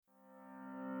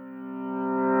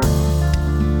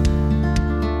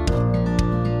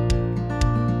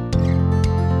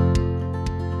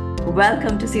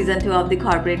Welcome to season 2 of The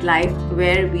Corporate Life,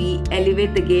 where we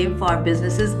elevate the game for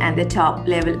businesses and their top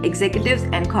level executives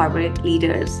and corporate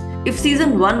leaders. If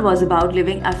season 1 was about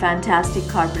living a fantastic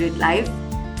corporate life,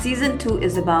 season 2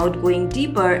 is about going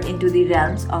deeper into the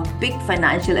realms of big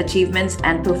financial achievements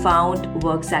and profound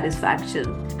work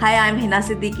satisfaction. Hi, I'm Hina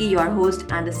Siddiqui, your host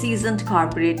and a seasoned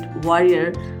corporate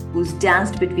warrior who's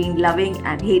danced between loving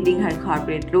and hating her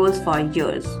corporate roles for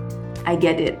years. I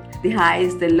get it. The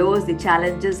highs, the lows, the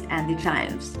challenges, and the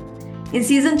triumphs. In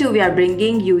season 2, we are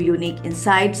bringing you unique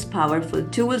insights, powerful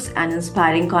tools, and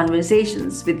inspiring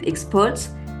conversations with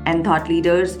experts and thought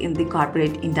leaders in the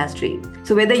corporate industry.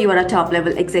 So whether you are a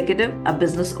top-level executive, a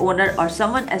business owner, or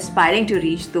someone aspiring to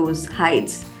reach those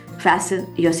heights,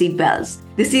 fasten your seatbelts.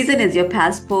 This season is your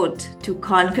passport to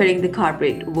conquering the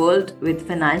corporate world with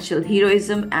financial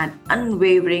heroism and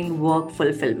unwavering work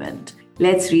fulfillment.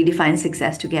 Let's redefine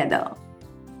success together.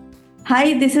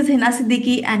 Hi, this is Hina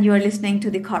Siddiqui, and you are listening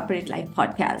to the Corporate Life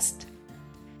Podcast.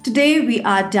 Today, we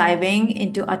are diving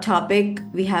into a topic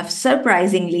we have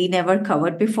surprisingly never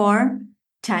covered before: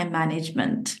 time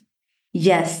management.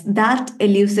 Yes, that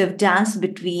elusive dance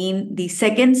between the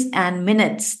seconds and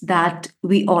minutes that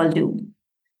we all do.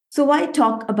 So, why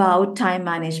talk about time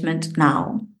management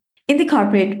now? In the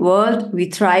corporate world, we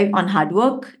thrive on hard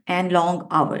work and long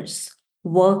hours.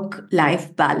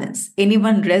 Work-life balance.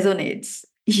 Anyone resonates?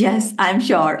 Yes, I'm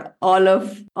sure all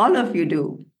of you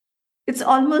do. It's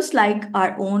almost like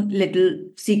our own little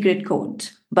secret code.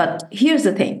 But here's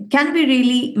the thing. Can we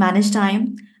really manage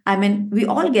time? I mean, we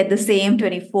all get the same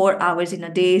 24 hours in a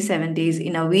day, 7 days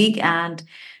in a week, and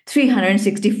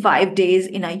 365 days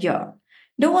in a year.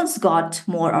 No one's got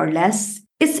more or less.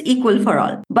 It's equal for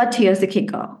all. But here's the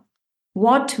kicker.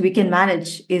 What we can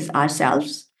manage is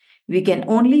ourselves. We can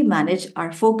only manage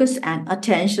our focus and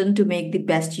attention to make the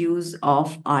best use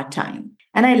of our time.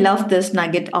 And I love this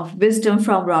nugget of wisdom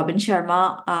from Robin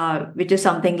Sharma, which is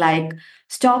something like,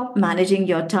 stop managing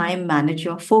your time, manage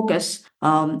your focus.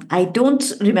 I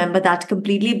don't remember that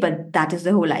completely, but that is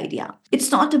the whole idea.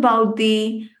 It's not about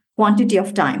the quantity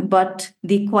of time, but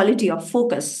the quality of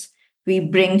focus we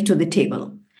bring to the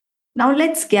table. Now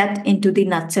let's get into the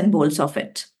nuts and bolts of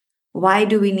it. Why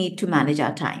do we need to manage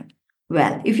our time?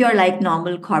 Well, if you're like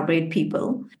normal corporate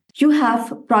people, you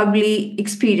have probably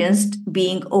experienced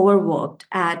being overworked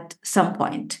at some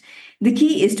point. The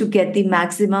key is to get the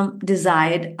maximum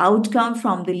desired outcome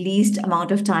from the least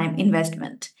amount of time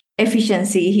investment.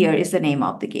 Efficiency here is the name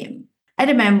of the game. I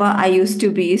remember I used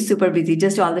to be super busy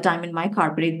just all the time in my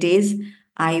corporate days.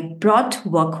 I brought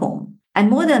work home. And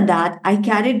more than that, I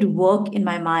carried work in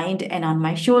my mind and on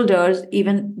my shoulders,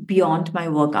 even beyond my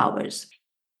work hours.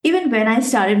 Even when I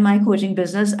started my coaching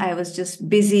business, I was just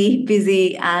busy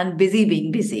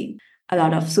being busy. A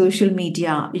lot of social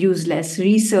media, useless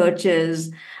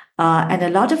researches, and a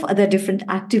lot of other different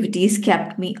activities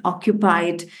kept me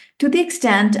occupied to the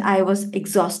extent I was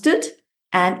exhausted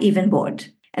and even bored.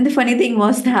 And the funny thing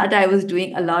was that I was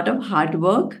doing a lot of hard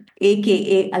work,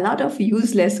 aka a lot of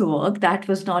useless work that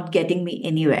was not getting me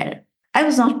anywhere. I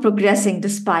was not progressing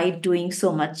despite doing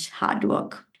so much hard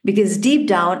work. Because deep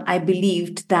down, I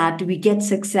believed that we get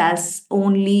success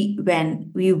only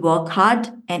when we work hard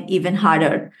and even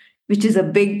harder, which is a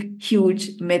big,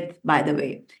 huge myth, by the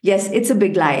way. Yes, it's a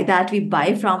big lie that we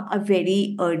buy from a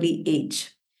very early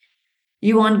age.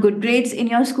 You want good grades in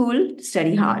your school?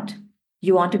 Study hard.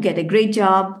 You want to get a great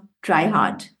job? Try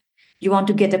hard. You want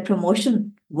to get a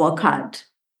promotion? Work hard.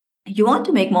 You want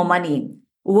to make more money?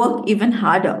 Work even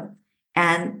harder.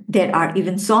 And there are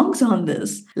even songs on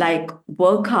this, like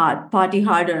work hard, party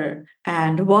harder,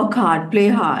 and work hard, play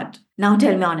hard. Now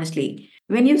tell me honestly,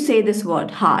 when you say this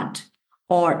word hard,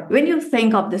 or when you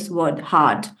think of this word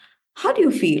hard, how do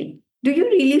you feel? Do you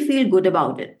really feel good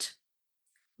about it?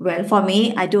 Well, for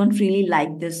me, I don't really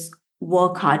like this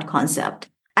work hard concept.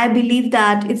 I believe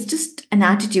that it's just an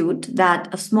attitude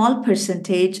that a small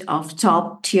percentage of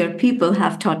top tier people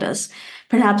have taught us,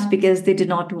 perhaps because they did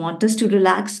not want us to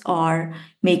relax or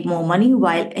make more money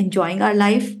while enjoying our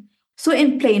life. So,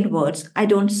 in plain words, I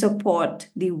don't support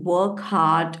the work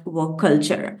hard work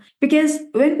culture because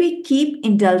when we keep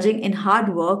indulging in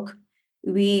hard work,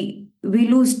 we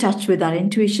lose touch with our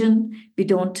intuition. We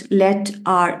don't let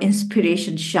our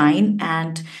inspiration shine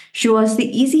and show us the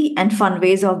easy and fun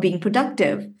ways of being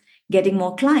productive, getting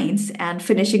more clients, and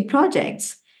finishing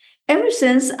projects. Ever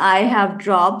since I have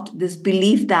dropped this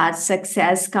belief that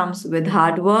success comes with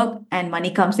hard work and money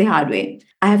comes the hard way,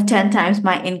 I have 10 times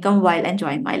my income while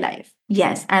enjoying my life.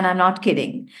 Yes, and I'm not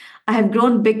kidding. I have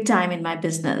grown big time in my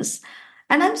business,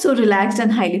 and I'm so relaxed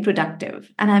and highly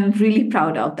productive, and I'm really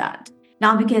proud of that.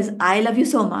 Now, because I love you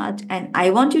so much and I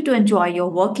want you to enjoy your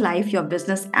work life, your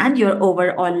business, and your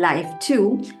overall life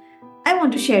too, I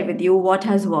want to share with you what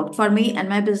has worked for me and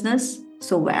my business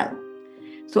so well.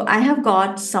 So, I have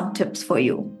got some tips for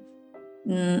you,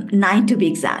 nine to be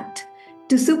exact,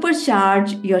 to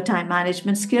supercharge your time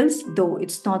management skills, though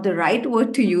it's not the right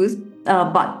word to use,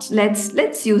 but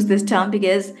let's use this term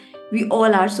because we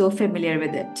all are so familiar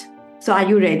with it. So, are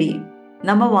you ready?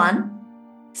 Number one,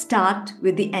 start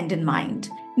with the end in mind.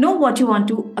 Know what you want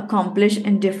to accomplish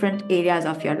in different areas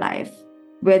of your life,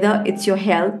 whether it's your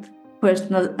health,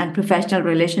 personal and professional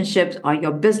relationships, or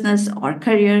your business or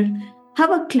career.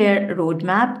 Have a clear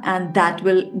roadmap, and that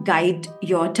will guide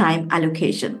your time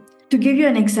allocation. To give you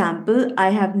an example,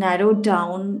 I have narrowed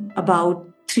down about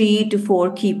 3 to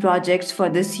 4 key projects for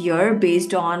this year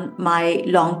based on my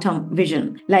long term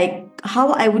vision, like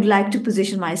how I would like to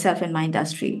position myself in my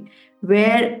industry.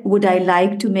 Where would I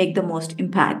like to make the most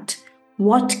impact?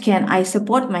 What can I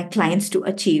support my clients to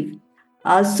achieve?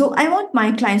 So, I want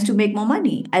my clients to make more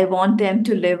money. I want them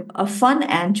to live a fun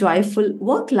and joyful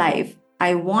work life.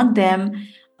 I want them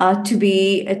to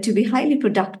be highly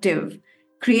productive,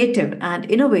 creative, and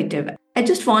innovative. I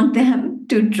just want them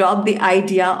to drop the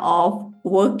idea of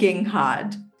working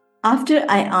hard. After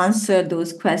I answered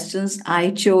those questions,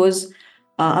 I chose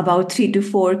about 3 to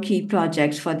 4 key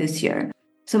projects for this year.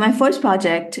 So, my first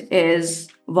project is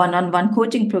one on one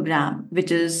coaching program,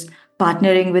 which is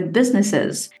partnering with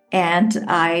businesses. And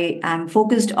I am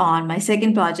focused on my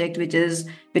second project, which is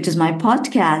my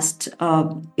podcast.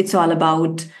 It's all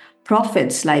about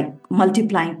profits, like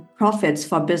multiplying profits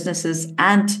for businesses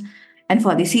and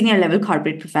for the senior level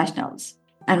corporate professionals.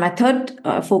 And my third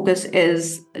focus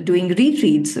is doing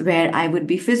retreats where I would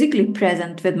be physically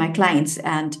present with my clients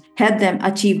and help them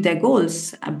achieve their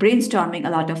goals, brainstorming a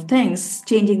lot of things,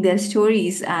 changing their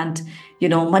stories and,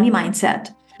 money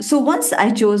mindset. So once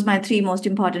I chose my 3 most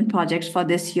important projects for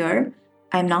this year,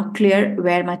 I'm now clear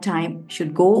where my time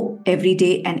should go every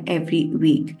day and every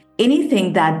week.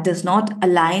 Anything that does not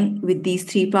align with these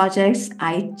 3 projects,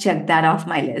 I check that off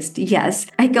my list. Yes,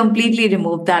 I completely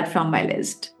removed that from my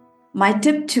list. My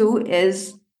tip 2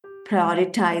 is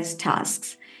prioritize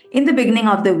tasks. In the beginning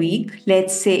of the week,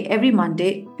 let's say every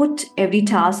Monday, put every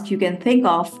task you can think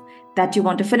of that you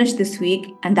want to finish this week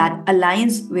and that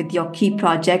aligns with your key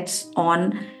projects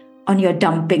on your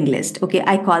dumping list. Okay,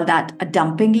 I call that a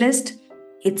dumping list.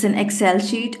 It's an Excel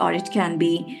sheet, or it can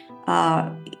be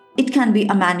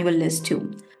a manual list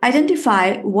too.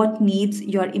 Identify what needs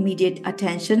your immediate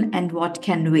attention and what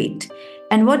can wait,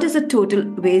 and what is a total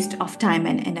waste of time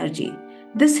and energy.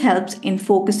 This helps in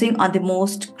focusing on the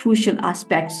most crucial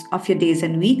aspects of your days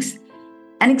and weeks.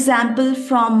 An example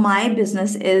from my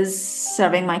business is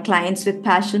serving my clients with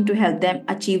passion to help them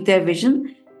achieve their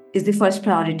vision is the first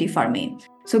priority for me.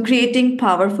 So, creating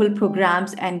powerful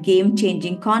programs and game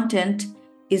changing content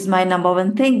is my number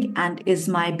one thing and is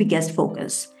my biggest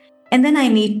focus. And then I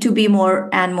need to be more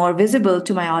and more visible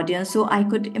to my audience so I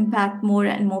could impact more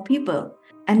and more people.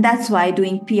 And that's why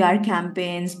doing PR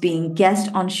campaigns, being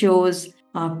guest on shows,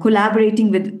 collaborating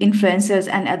with influencers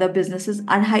and other businesses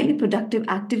are highly productive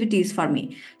activities for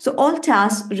me. So, all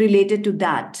tasks related to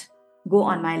that go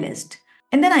on my list.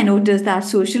 And then I noticed that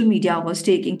social media was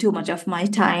taking too much of my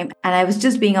time and I was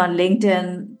just being on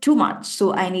LinkedIn too much.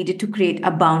 So, I needed to create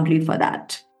a boundary for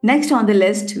that. Next on the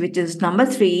list, which is number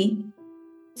 3,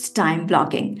 it's time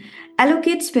blocking.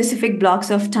 Allocate specific blocks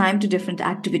of time to different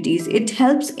activities. It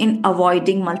helps in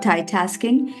avoiding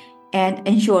multitasking and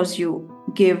ensures you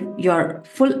give your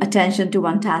full attention to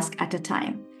one task at a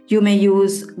time. You may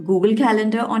use Google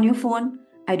Calendar on your phone.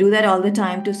 I do that all the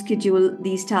time to schedule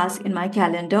these tasks in my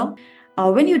calendar.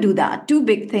 When you do that, 2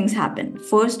 big things happen.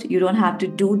 First, you don't have to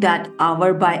do that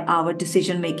hour by hour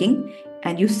decision making,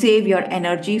 and you save your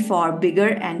energy for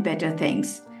bigger and better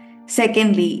things.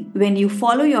 Secondly, when you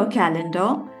follow your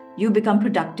calendar, you become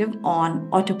productive on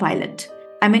autopilot.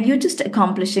 You're just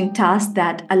accomplishing tasks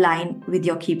that align with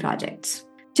your key projects.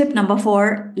 Tip number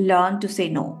 4, learn to say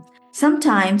no.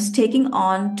 Sometimes taking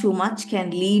on too much can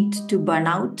lead to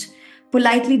burnout.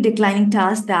 Politely declining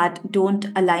tasks that don't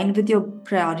align with your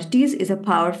priorities is a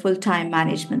powerful time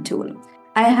management tool.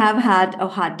 I have had a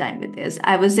hard time with this.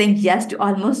 I was saying yes to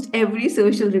almost every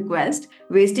social request,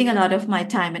 wasting a lot of my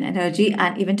time and energy,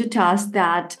 and even to tasks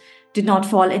that did not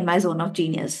fall in my zone of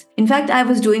genius. In fact, I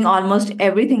was doing almost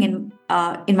everything in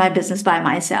my business by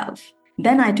myself.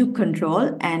 Then I took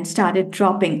control and started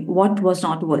dropping what was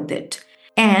not worth it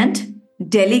and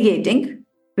delegating,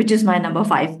 which is my number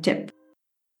 5 tip.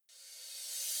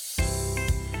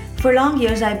 For long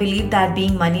years, I believed that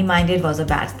being money minded was a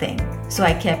bad thing, so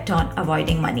I kept on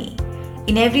avoiding money.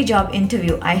 In every job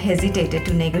interview, I hesitated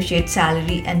to negotiate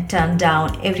salary and turned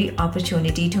down every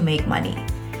opportunity to make money.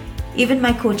 Even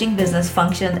my coaching business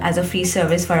functioned as a free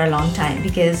service for a long time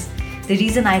because the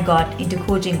reason I got into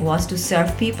coaching was to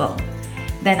serve people.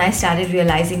 Then I started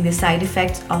realizing the side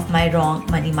effects of my wrong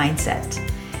money mindset.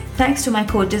 Thanks to my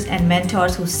coaches and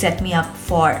mentors who set me up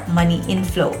for money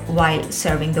inflow while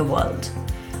serving the world.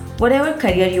 Whatever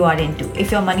career you are into,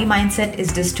 if your money mindset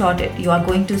is distorted, you are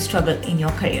going to struggle in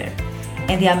your career.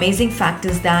 And the amazing fact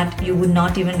is that you would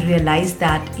not even realize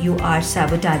that you are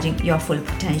sabotaging your full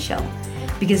potential,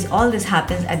 because all this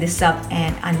happens at the sub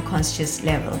and unconscious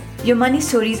level. Your money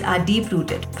stories are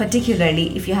deep-rooted,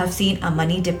 particularly if you have seen a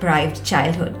money-deprived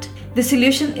childhood. The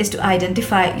solution is to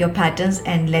identify your patterns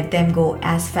and let them go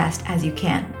as fast as you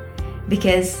can,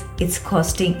 because it's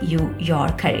costing you your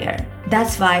career.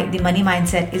 That's why the money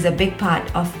mindset is a big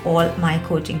part of all my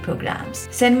coaching programs.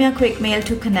 Send me a quick mail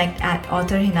to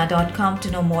connect@authorhina.com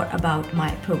to know more about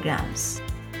my programs.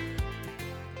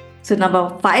 So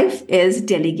number 5 is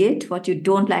delegate what you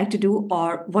don't like to do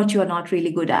or what you are not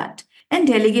really good at, and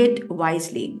delegate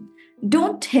wisely.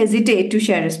 Don't hesitate to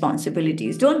share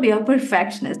responsibilities. Don't be a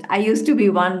perfectionist. I used to be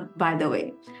one, by the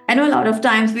way. I know a lot of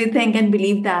times we think and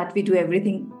believe that we do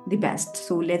everything the best,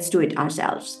 so let's do it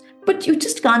ourselves. But you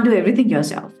just can't do everything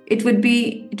yourself. It would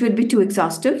be too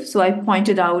exhaustive. So I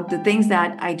pointed out the things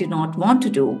that I did not want to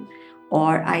do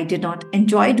or I did not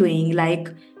enjoy doing,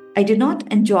 like I did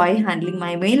not enjoy handling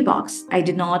my mailbox. I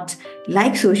did not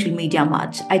like social media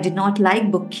much. I did not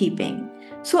like bookkeeping.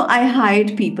 So I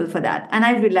hired people for that. And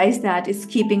I realized that it's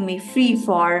keeping me free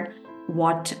for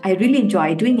what I really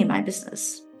enjoy doing in my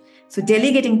business. So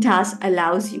delegating tasks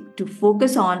allows you to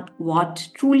focus on what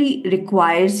truly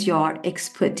requires your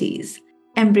expertise.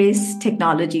 Embrace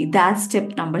technology. That's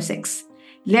tip number 6.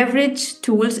 Leverage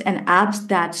tools and apps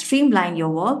that streamline your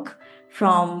work.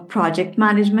 From project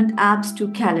management apps to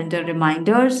calendar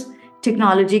reminders,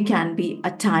 technology can be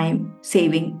a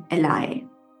time-saving ally.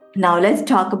 Now let's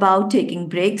talk about taking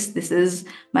breaks. This is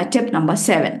my tip number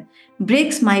 7.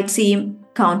 Breaks might seem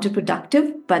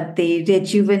counterproductive, but they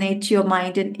rejuvenate your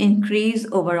mind and increase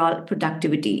overall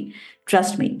productivity.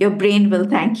 Trust me, your brain will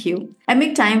thank you. I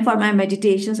make time for my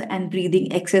meditations and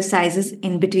breathing exercises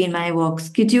in between my work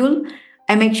schedule.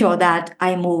 I make sure that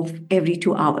I move every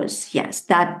 2 hours. Yes,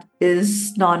 that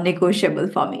is non-negotiable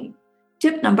for me.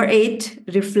 Tip number 8,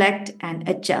 reflect and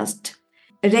adjust.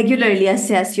 Regularly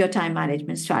assess your time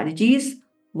management strategies.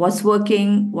 What's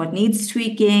working, what needs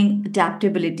tweaking.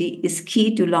 Adaptability is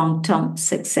key to long-term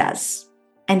success.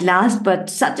 And last but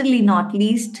certainly not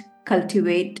least,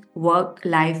 cultivate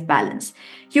work-life balance.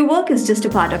 Your work is just a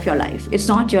part of your life. It's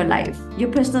not your life. Your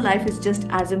personal life is just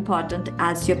as important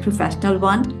as your professional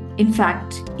one. In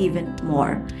fact, even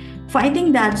more.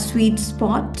 Finding that sweet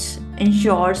spot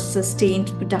ensures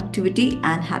sustained productivity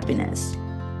and happiness.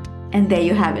 And there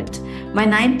you have it, my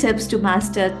 9 tips to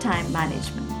master time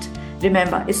management.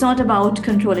 Remember, it's not about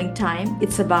controlling time,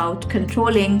 it's about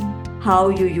controlling how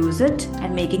you use it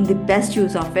and making the best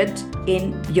use of it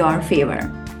in your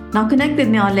favor. Now connect with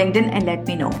me on LinkedIn and let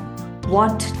me know,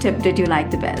 what tip did you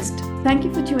like the best? Thank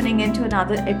you for tuning in to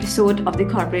another episode of the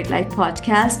Corporate Life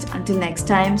Podcast. Until next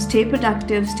time, stay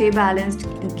productive, stay balanced,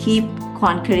 and keep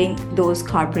conquering those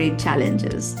corporate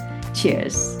challenges.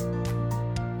 Cheers.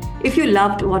 If you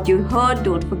loved what you heard,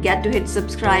 don't forget to hit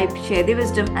subscribe, share the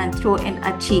wisdom, and throw in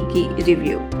a cheeky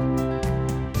review.